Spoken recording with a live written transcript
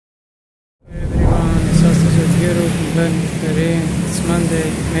Europe in Nillufary. It's Monday,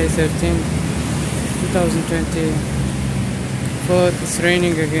 May 13th, 2024. It's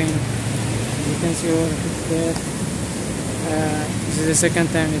raining again. You can see all of it there. This is the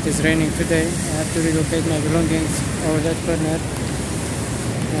second time it is raining today. I have to relocate my belongings over that corner.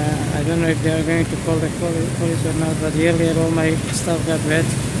 I don't know if they are going to call the police or not, but earlier all my stuff got wet.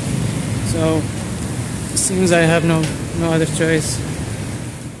 So it seems I have no other choice.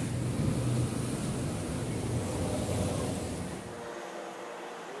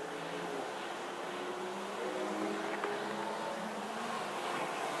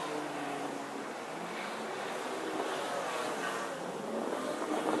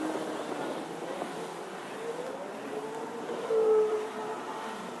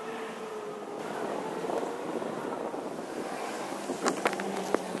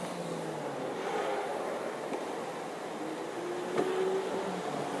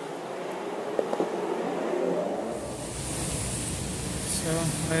 So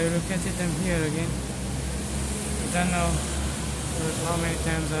I relocated them here again. I don't know how many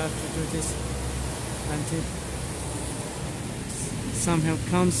times I have to do this until some help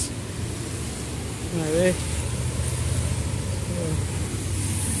comes my way.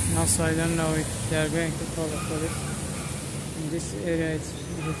 Also, I don't know if they are going to call the police. In this area, it's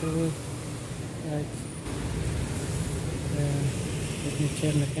beautiful. Like, let me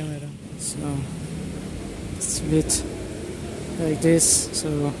turn the camera. So it's a bit like this.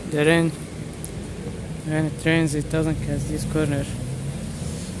 So the rain, when it rains, it doesn't catch this corner,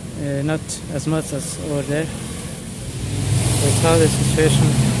 not as much as over there. That's how the situation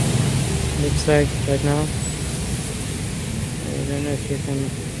looks like right now. I don't know if you can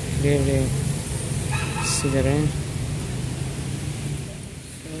really see the rain.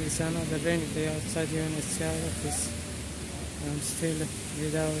 So it's another rainy day outside UNHCR office. I'm still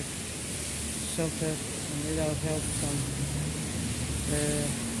without shelter and without help from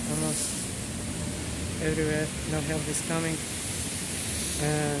almost everywhere. No help is coming.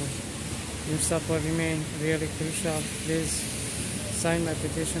 Your support remain really crucial. Please sign my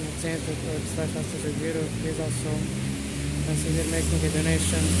petition at /Hospital Bureau. Please also consider making a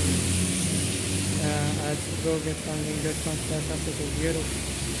donation at gogefunding.com/Hospital Bureau.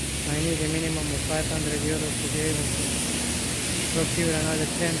 I need a minimum of 500 euros to be able to procure another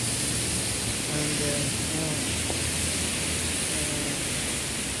tent and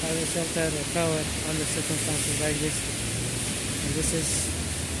have a shelter or cover under circumstances like this. And this is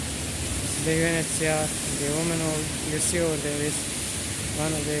the UNHCR. The woman you see over there is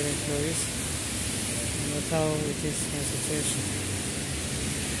one of their employees. And that's how it is my situation.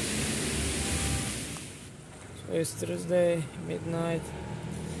 So it's Thursday, midnight,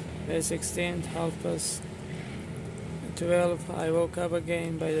 May 16th, 12:30. I woke up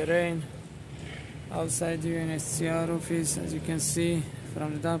again by the rain outside the UNHCR office, as you can see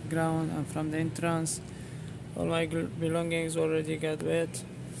from the damp ground and from the entrance. All my belongings already got wet.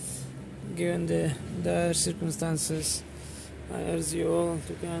 Given the dire circumstances, I urge you all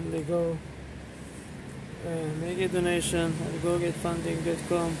to kindly go make a donation at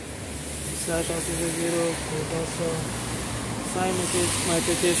gogefunding.com/Hospital Bureau. You can also sign my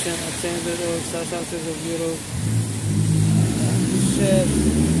petition at change.org/Hospital Bureau. Share,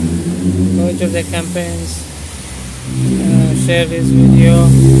 go to the campaigns, share this video,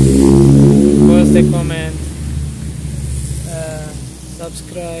 post a comment,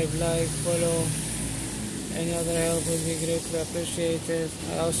 subscribe, like, follow. Any other help would be greatly appreciated.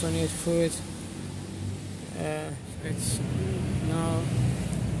 I also need food. It's now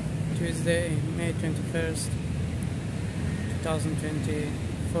Tuesday, May 21st,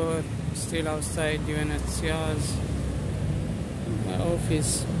 2024. Still outside UNHCR's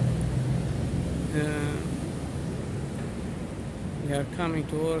office. We are coming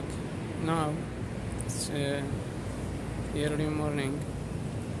to work now. It's early morning,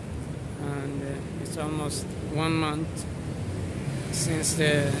 and it's almost 1 month since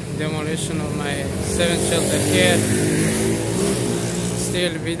the demolition of my 7th shelter here.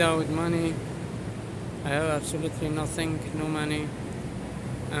 Still without money. I have absolutely nothing, no money,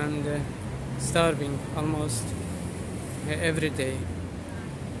 and starving almost every day,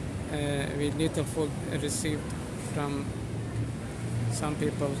 with little food received from some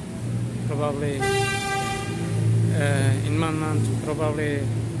people. Probably in 1 month, probably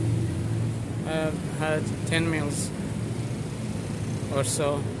I have had 10 meals or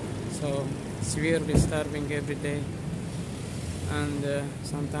so. So severely starving every day, and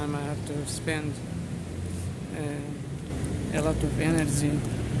sometimes I have to spend a lot of energy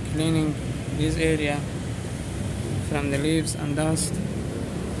cleaning this area from the leaves and dust,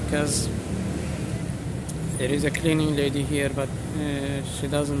 because There is a cleaning lady here, but she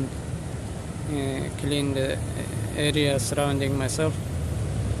doesn't clean the area surrounding myself.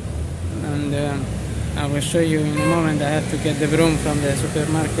 And I will show you in a moment. I have to get the broom from the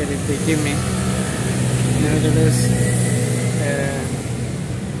supermarket if they give me. Nevertheless,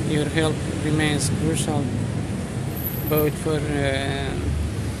 your help remains crucial, both for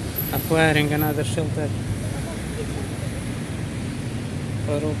acquiring another shelter.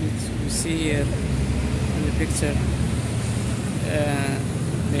 For what you see here in the picture,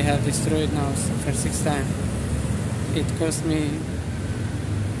 they have destroyed now for 6th time. It cost me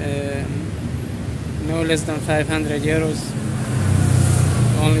no less than 500 euros.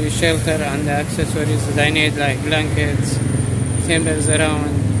 Only shelter and the accessories that I need, like blankets, timbers around,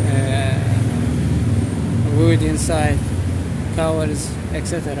 wood inside, covers,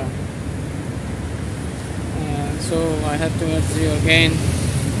 etc. So I have to urge you again,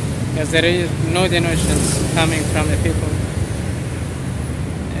 because there is no donations coming from the people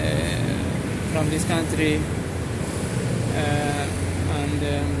from this country, and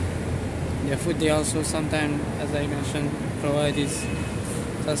the food they also sometimes, as I mentioned, provide is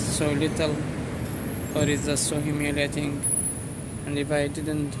just so little, or it's just so humiliating. And if I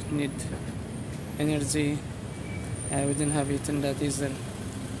didn't need energy, I wouldn't have eaten that either.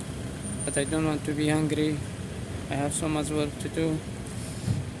 But I don't want to be hungry. I have so much work to do.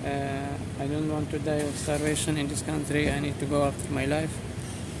 I don't want to die of starvation in this country. I need to go after my life.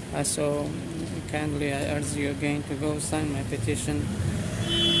 So kindly I urge you again to go sign my petition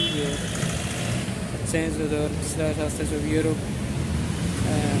here at change.org/Hostage of Europe.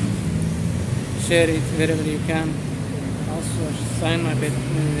 Share it wherever you can. Also sign my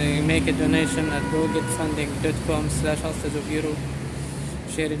make a donation at gogetfunding.com/Hostage of Europe.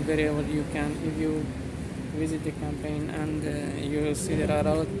 Share it wherever you can. If you visit the campaign, and you will see there are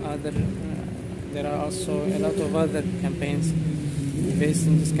also a lot of other campaigns based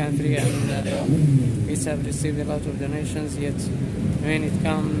in this country, and which have received a lot of donations. Yet when it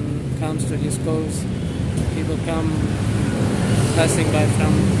comes to this cause, people come passing by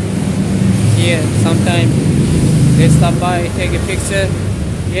from here. Sometimes they stop by, take a picture,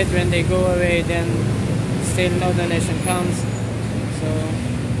 yet when they go away, then still no donation comes. So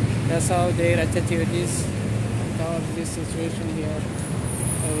that's how their attitude is towards this situation here.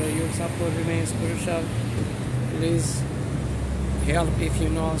 Your support remains crucial. Please help. If you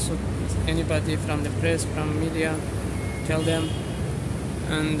know also anybody from the press, from media, tell them,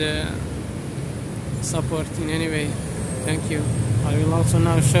 and support in any way. Thank you. I will also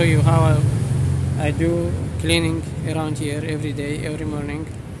now show you how I do cleaning around here every day, every morning.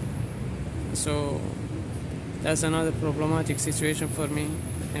 So that's another problematic situation for me,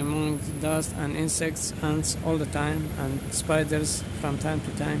 among dust and insects, ants all the time, and spiders from time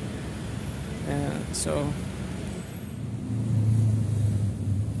to time. So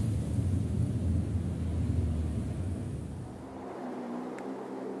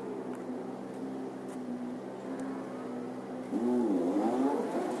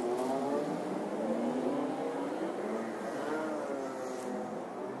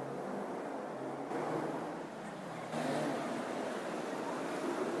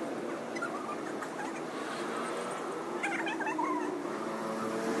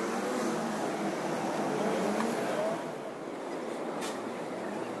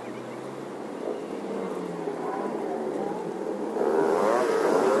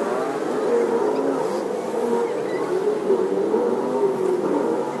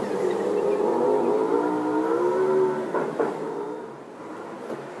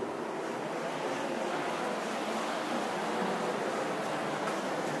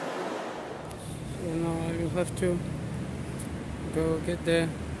have to go get the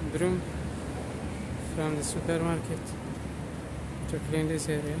broom from the supermarket to clean this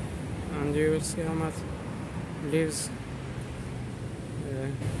area, and you will see how much leaves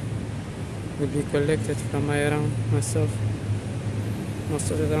will be collected from my around myself.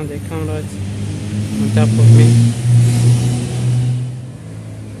 Most of the time they come right on top of me.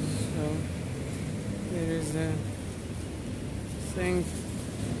 So here is the thing.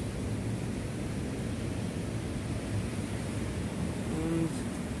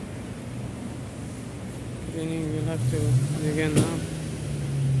 Cleaning will have to begin now.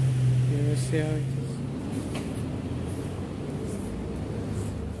 You will see how it is.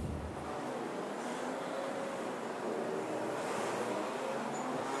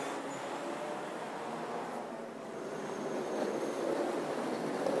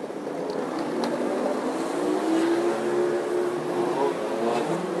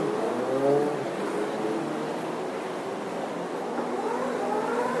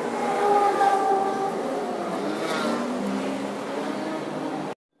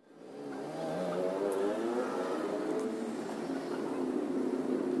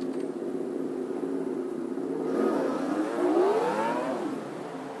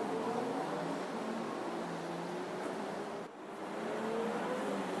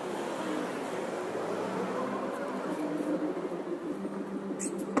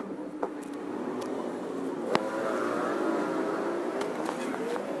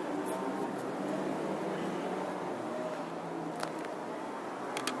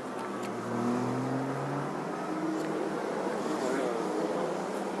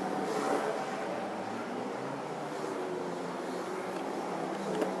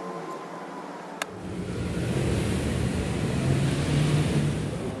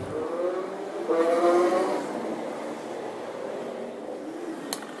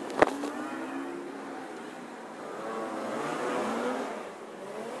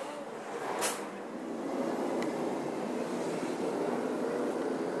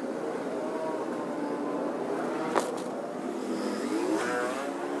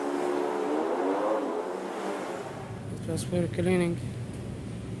 just for cleaning.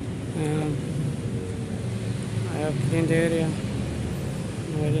 I have cleaned the area.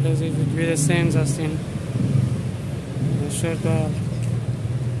 I realized it would be the same just in a short while,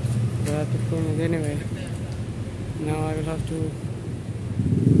 but I had to clean it anyway. Now I will have to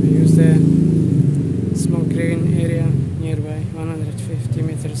use the small green area nearby, 150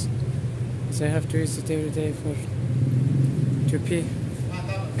 meters, so I have to use it every day to pee,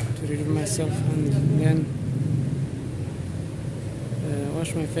 to relieve myself, and then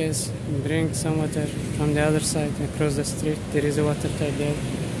wash my face and drink some water from the other side across the street. There is a water tap there.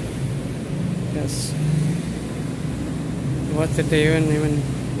 Yes, water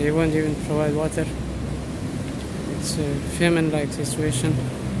they won't even provide water. It's a famine-like situation,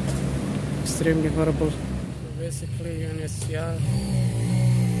 extremely horrible. Basically, UNHCR,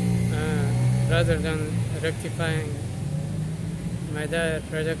 rather than rectifying my dire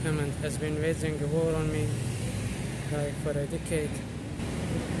predicament, has been waging a war on me for a decade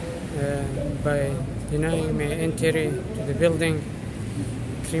by denying me entry to the building,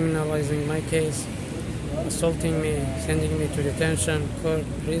 criminalizing my case, assaulting me, sending me to detention, court,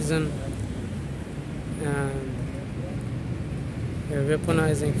 prison,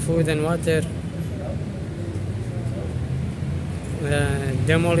 weaponizing food and water,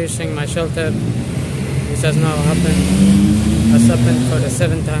 demolishing my shelter, which has happened for the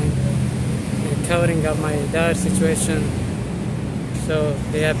 7th time, covering up my dire situation. So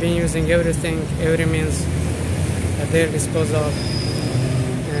they have been using every means at their disposal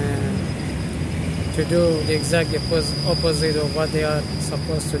to do the exact opposite of what they are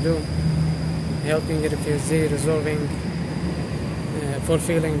supposed to do, helping the refugee, resolving,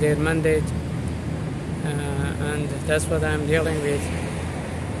 fulfilling their mandate, and that's what I'm dealing with.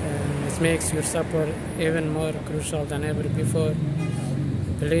 It makes your support even more crucial than ever before.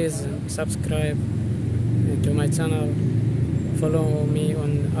 Please subscribe to my channel, follow me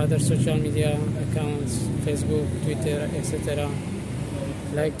on other social media accounts, Facebook, Twitter, etc.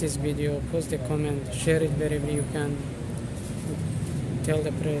 Like this video, post a comment, share it wherever you can, tell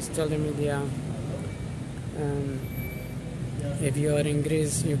the press, tell the media. If you are in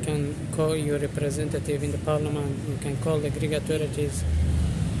Greece, you can call your representative in the parliament, you can call the Greek authorities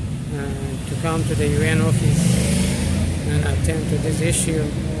to come to the UN office and attend to this issue.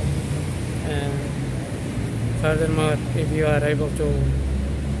 Furthermore, if you are able to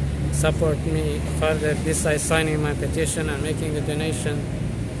support me further besides signing my petition and making the donation,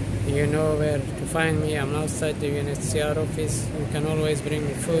 you know where to find me. I'm outside the UNHCR office. You can always bring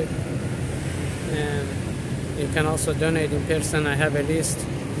me food. You can also donate in person. I have a list.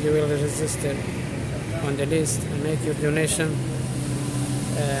 You will register on the list and make your donation.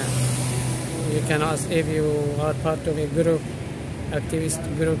 You can ask if you are part of a group, activist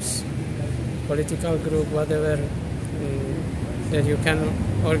groups, political group, whatever, that you can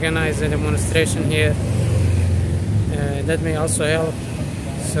organize a demonstration here. That may also help.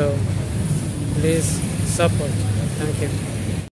 So please support. Thank you.